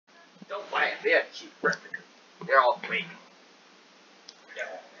Don't buy it. They have cheap replicas. They're all fake.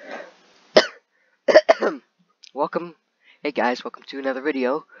 Welcome, hey guys, welcome to another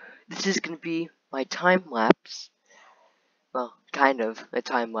video. This is gonna be my time lapse. Well, kind of a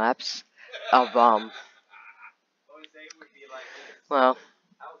time lapse of well,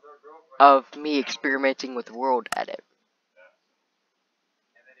 of me experimenting with World Edit.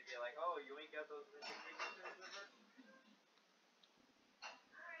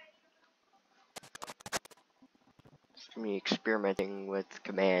 It's me experimenting with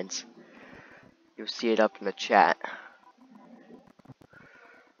commands. You'll see it up in the chat.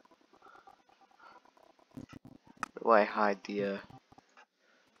 Do I hide the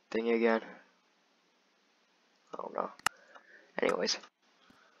thing again? I don't know. Anyways.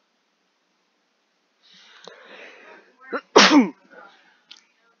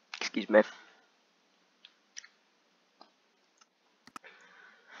 Excuse me.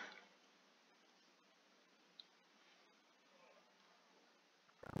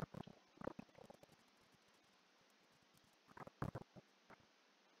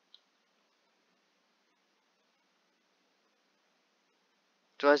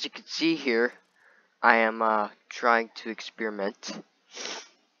 So as you can see here, I am trying to experiment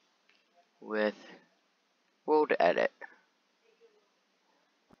with World Edit.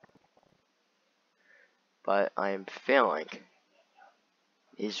 But I am failing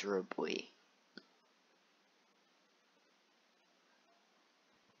miserably.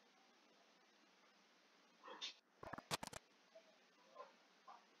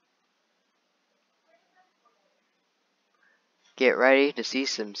 Get ready to see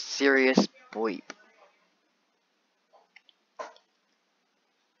some serious bleep.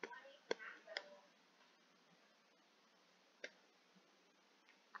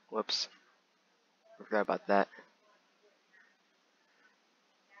 Whoops. Forgot about that.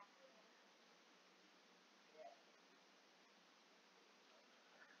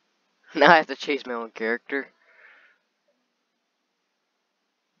 Now I have to chase my own character.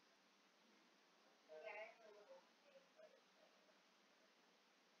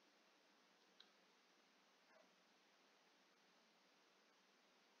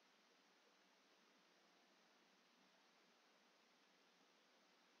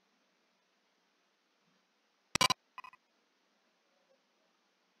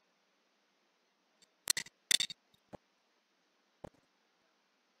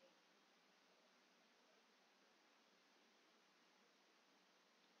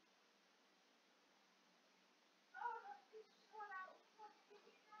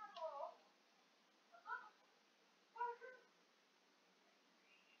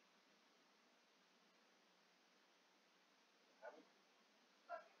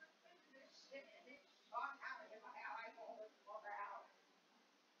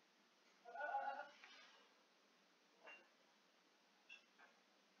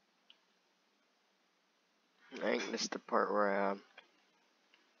 I think this is the part where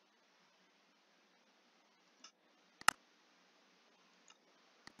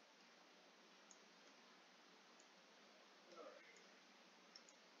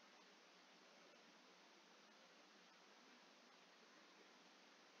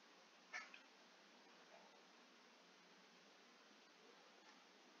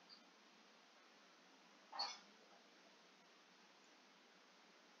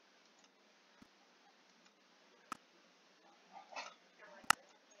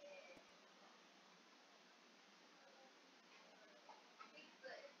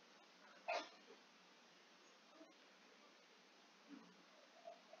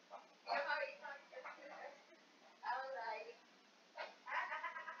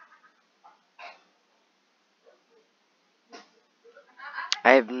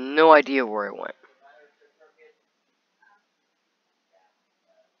I have no idea where I went.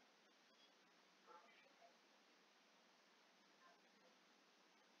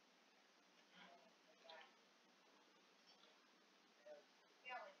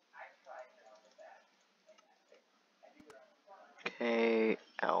 K,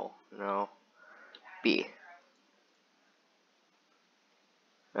 L, no, B.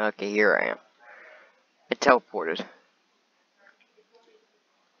 Okay, here I am. I teleported.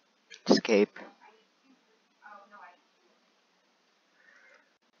 Escape.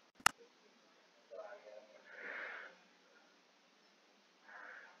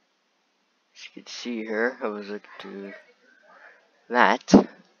 As you can see here, I was looking to that.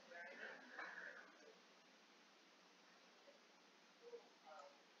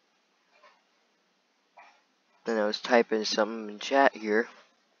 Then I was typing something in chat here.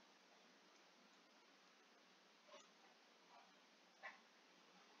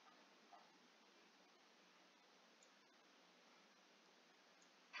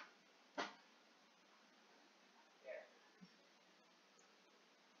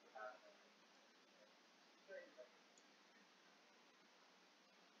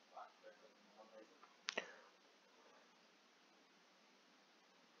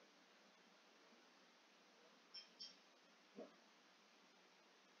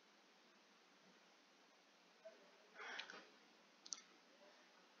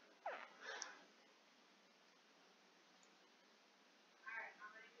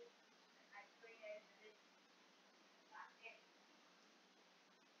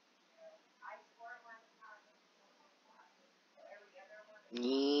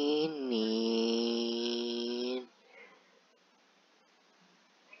 Nee.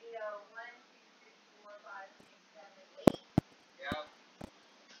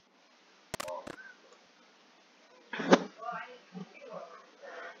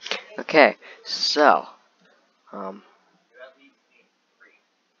 Okay, so, I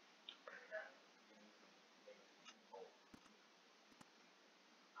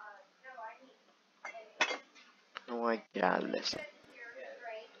want to get out of this.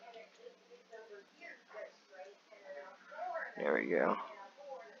 There we go.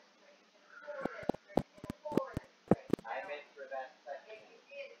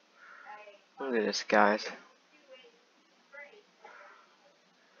 Look at this, guys.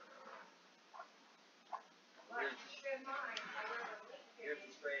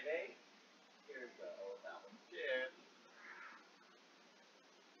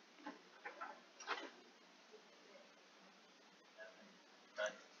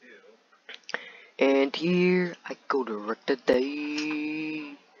 And here I go to work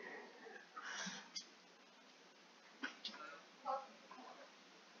today.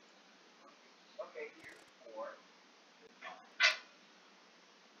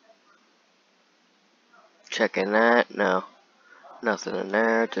 Checking that. No, nothing in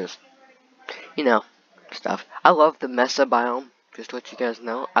there. Just, you know, stuff. I love the Mesa biome. Just to let you guys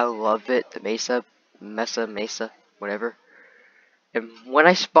know, I love it. The Mesa, whatever. And when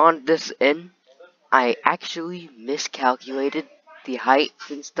I spawned this in, I actually miscalculated the height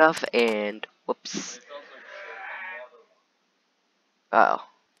and stuff, and whoops. Uh oh.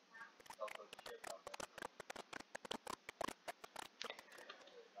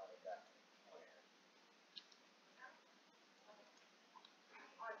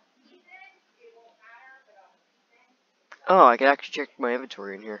 Oh, I can actually check my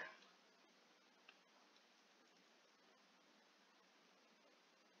inventory in here.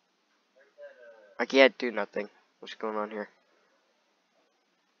 I can't do nothing. What's going on here?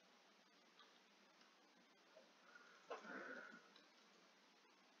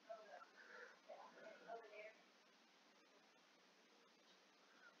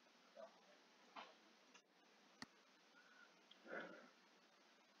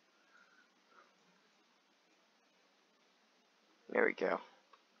 There we go.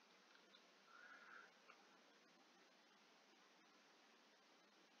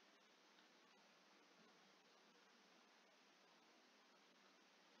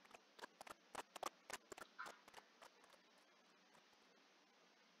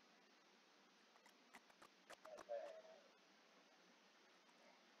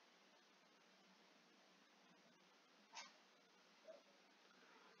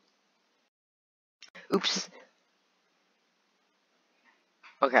 Oops.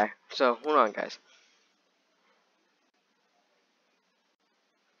 Okay, so hold on, guys.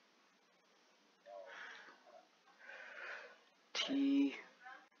 T.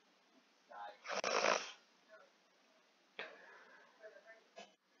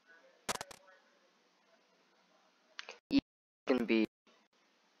 E can be.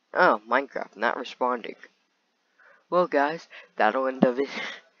 Oh, Minecraft not responding. Well, guys, that'll end the video.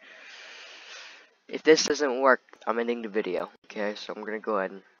 If this doesn't work, I'm ending the video. Okay, so I'm gonna go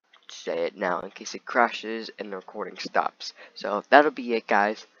ahead and say it now in case it crashes and the recording stops. So that'll be it,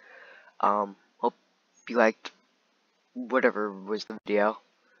 guys. Hope you liked whatever was the video.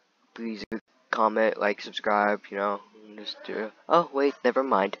 Please comment, like, subscribe. You know, just do. Oh wait, never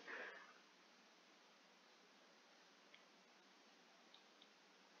mind.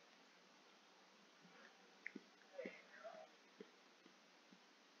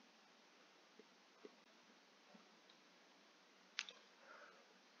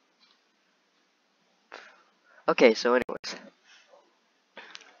 Okay, so anyways.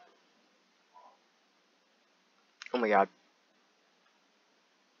 Oh my god.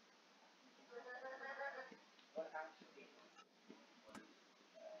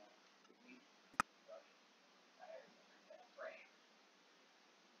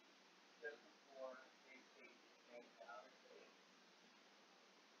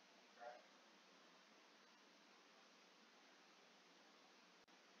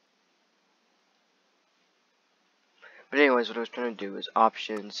 But anyways, what I was trying to do is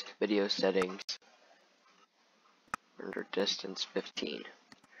options, video settings, render distance 15.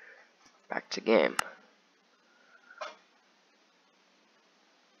 Back to game.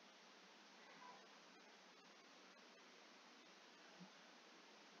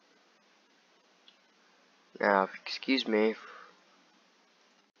 Now, excuse me.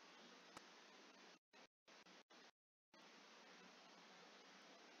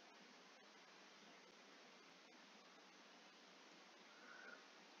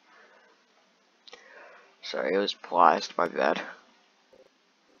 Sorry, it was paused, my bad.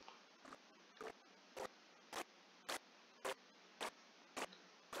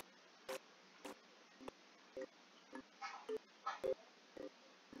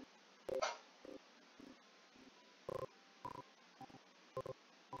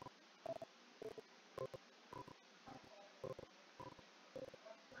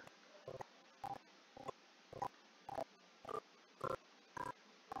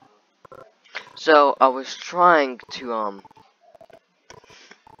 So I was trying to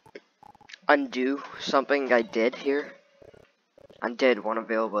undo something I did here. Undid one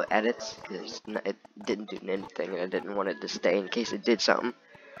available edits because it didn't do anything and I didn't want it to stay in case it did something.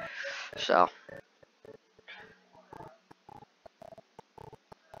 So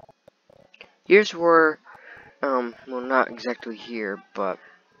here's where well, not exactly here, but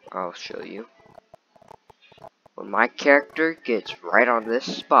I'll show you. When my character gets right on this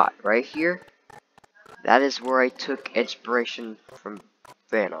spot right here, that is where I took inspiration from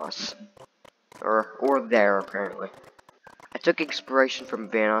Vanos. Or there, apparently. I took inspiration from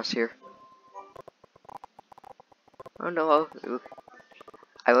Vanos here. Oh no,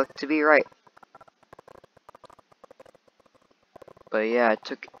 I look to be right. But yeah, I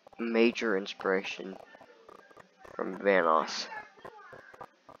took major inspiration from Vanos.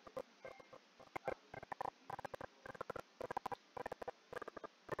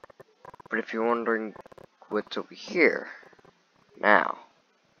 But if you're wondering what's over here, now.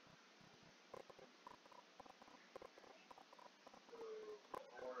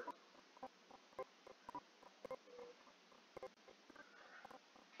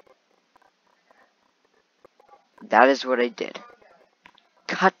 That is what I did.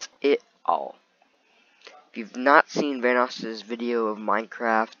 Cut it all. If you've not seen Vanos' video of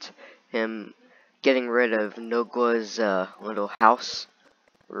Minecraft, him getting rid of Nogla's little house,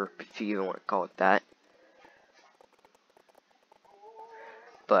 or if you even want to call it that,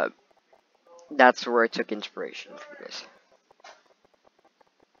 but that's where I took inspiration from this.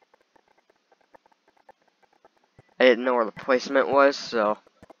 I didn't know where the placement was, so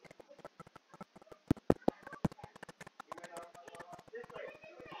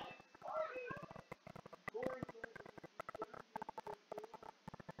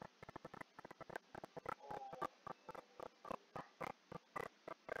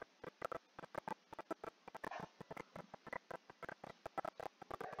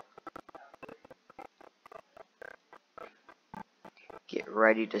get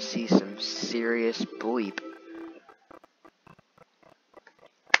ready to see some serious bleep.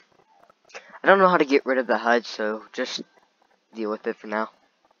 I don't know how to get rid of the HUD, so just deal with it for now.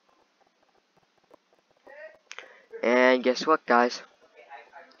 And guess what, guys?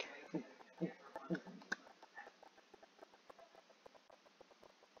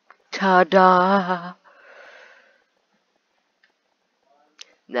 Ta-da!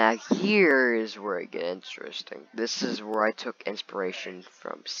 Now here is where it gets interesting. This is where I took inspiration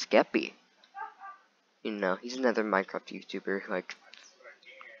from Skeppy. You know, he's another Minecraft YouTuber, like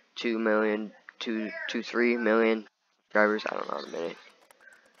 2 million, 3 million subscribers. I don't know how many.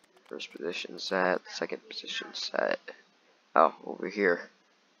 First position set, second position set. Oh, over here.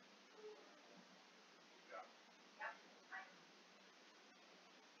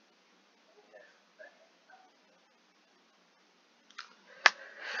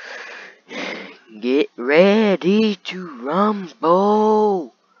 Get ready to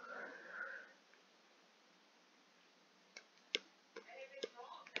rumble.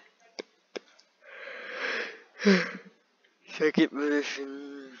 Second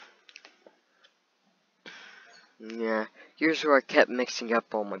position. Yeah, here's where I kept mixing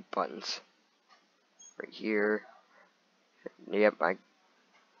up all my buttons. Right here. Yep, my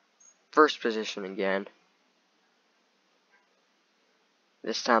first position again.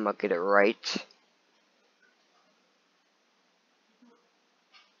 This time I'll get it right.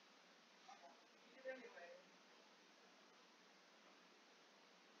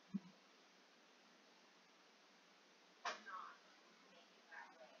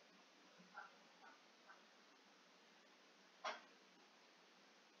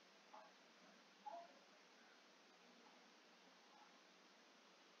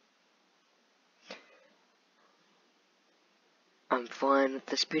 I'm flying at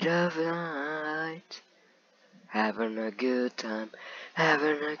the speed of light. Having a good time.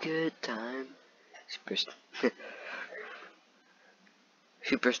 Having a good time.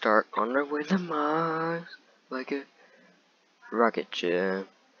 Superstar on our way to Mars. Like a rocket ship.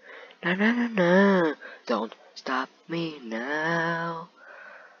 Na na na na. Don't stop me now.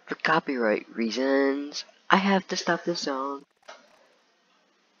 For copyright reasons, I have to stop this song.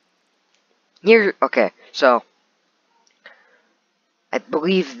 Here, okay, so I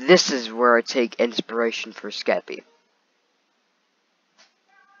believe this is where I take inspiration for Skeppy.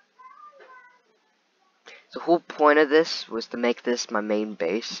 The whole point of this was to make this my main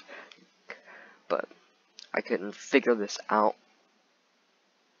base, but I couldn't figure this out.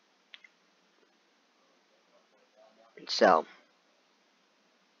 So,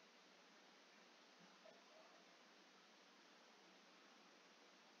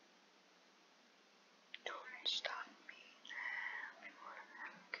 don't stop me now.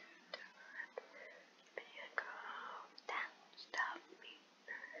 Don't stop me.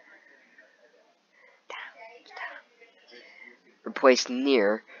 Don't stop me. Replace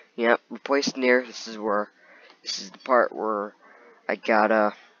near. Yep, replace near. This is the part where I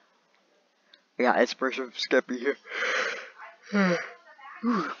got inspiration from Skeppy here.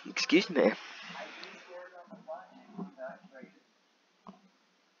 Excuse me.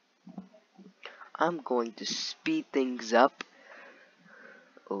 I'm going to speed things up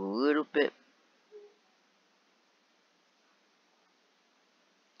a little bit.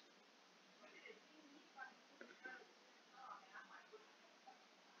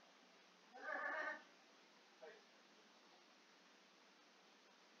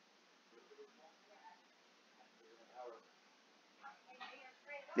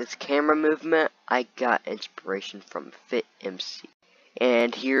 This camera movement, I got inspiration from Fit MC.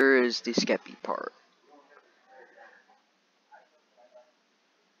 And here is the Skeppy part.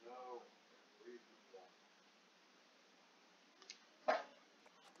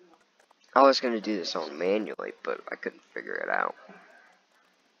 I was going to do this on manually, but I couldn't figure it out.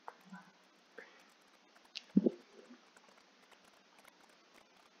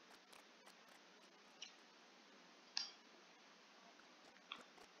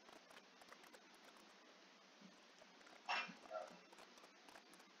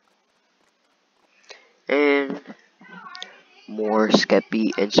 And more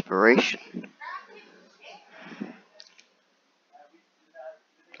Skeppy inspiration.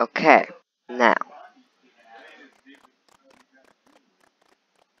 Okay, now.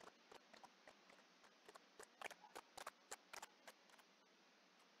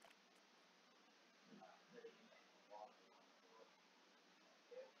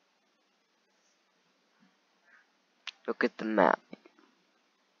 Look at the map.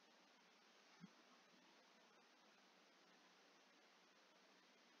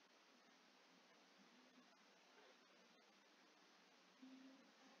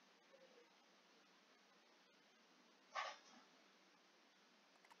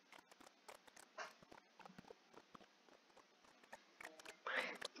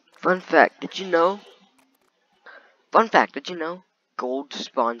 Fun fact, did you know? Gold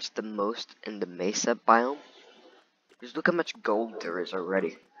spawns the most in the Mesa biome. Just look how much gold there is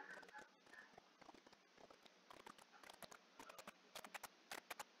already.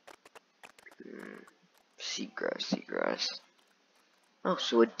 Seagrass. Oh,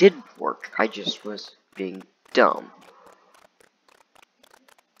 so it did work. I just was being dumb.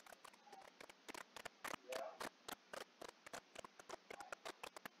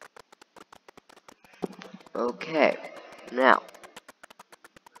 Okay, now.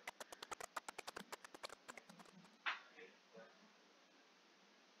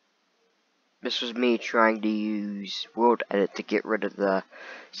 This was me trying to use World Edit to get rid of the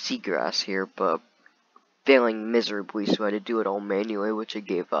seagrass here, but failing miserably, so I had to do it all manually, which I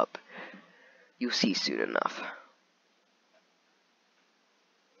gave up. You'll see soon enough.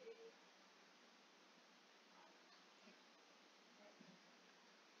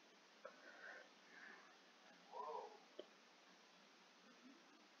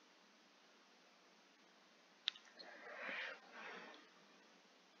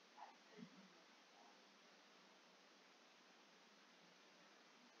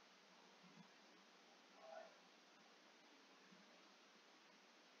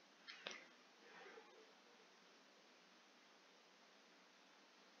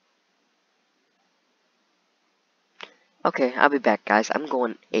 Okay, I'll be back, guys. I'm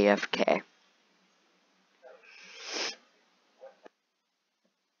going AFK.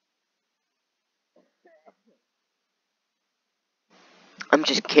 I'm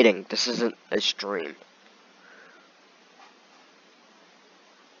just kidding. This isn't a stream.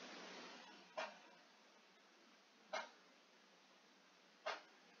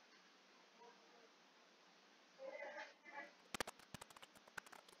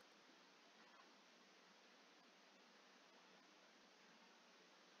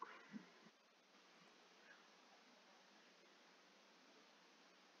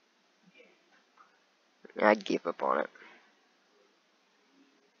 I gave up on it.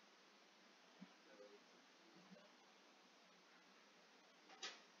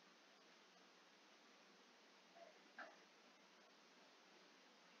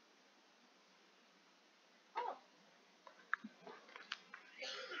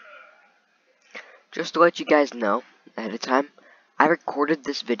 Just to let you guys know ahead of time, I recorded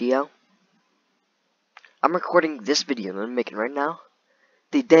this video. I'm recording this video that I'm making right now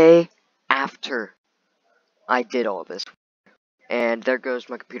the day after I did all this. And there goes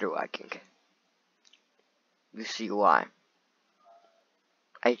my computer lagging. You see why.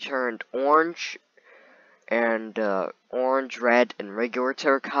 I turned orange and orange, red, and regular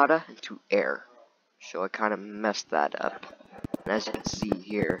terracotta into air. So I kind of messed that up. And as you can see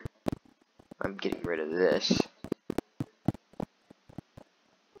here, I'm getting rid of this.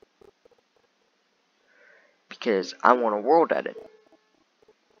 Because I want a world edit.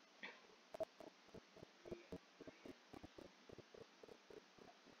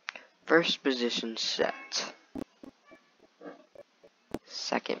 First position set.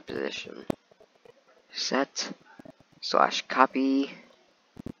 Second position set / copy.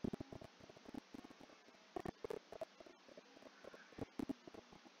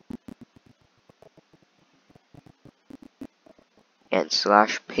 And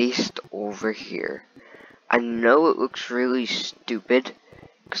 / paste over here. I know it looks really stupid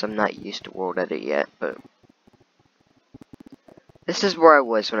because I'm not used to world edit yet, but this is where I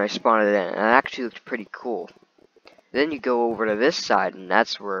was when I spawned it in, and it actually looked pretty cool. Then you go over to this side, and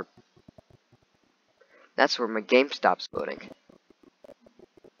that's where my game stops loading.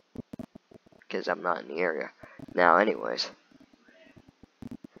 Because I'm not in the area. Now, anyways.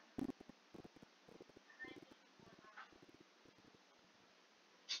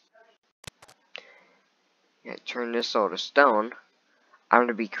 Yeah, turn this all to stone. I'm going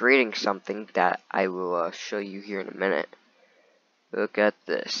to be creating something that I will show you here in a minute. Look at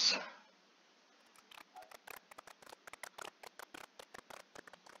this.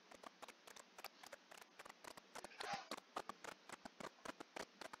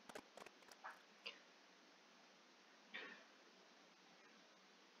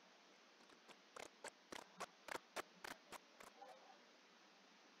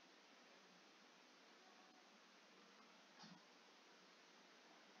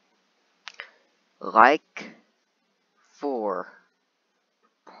 Like for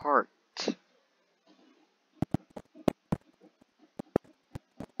part.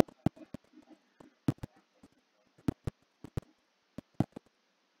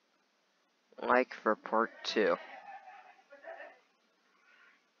 Like for part 2.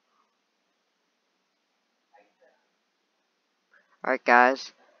 Alright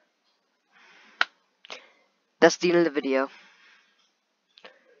guys. That's the end of the video.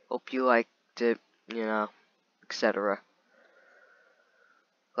 Hope you liked it, etc.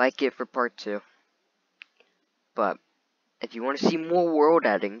 Like it for part 2. But if you want to see more world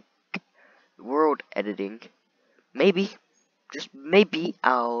editing, maybe, just maybe,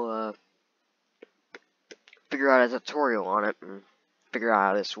 I'll figure out a tutorial on it and figure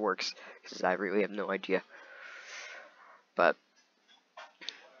out how this works, because I really have no idea. But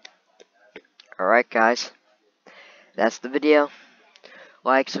alright guys, that's the video.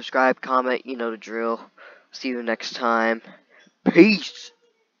 Like, subscribe, comment, you know the drill. See you next time. Peace!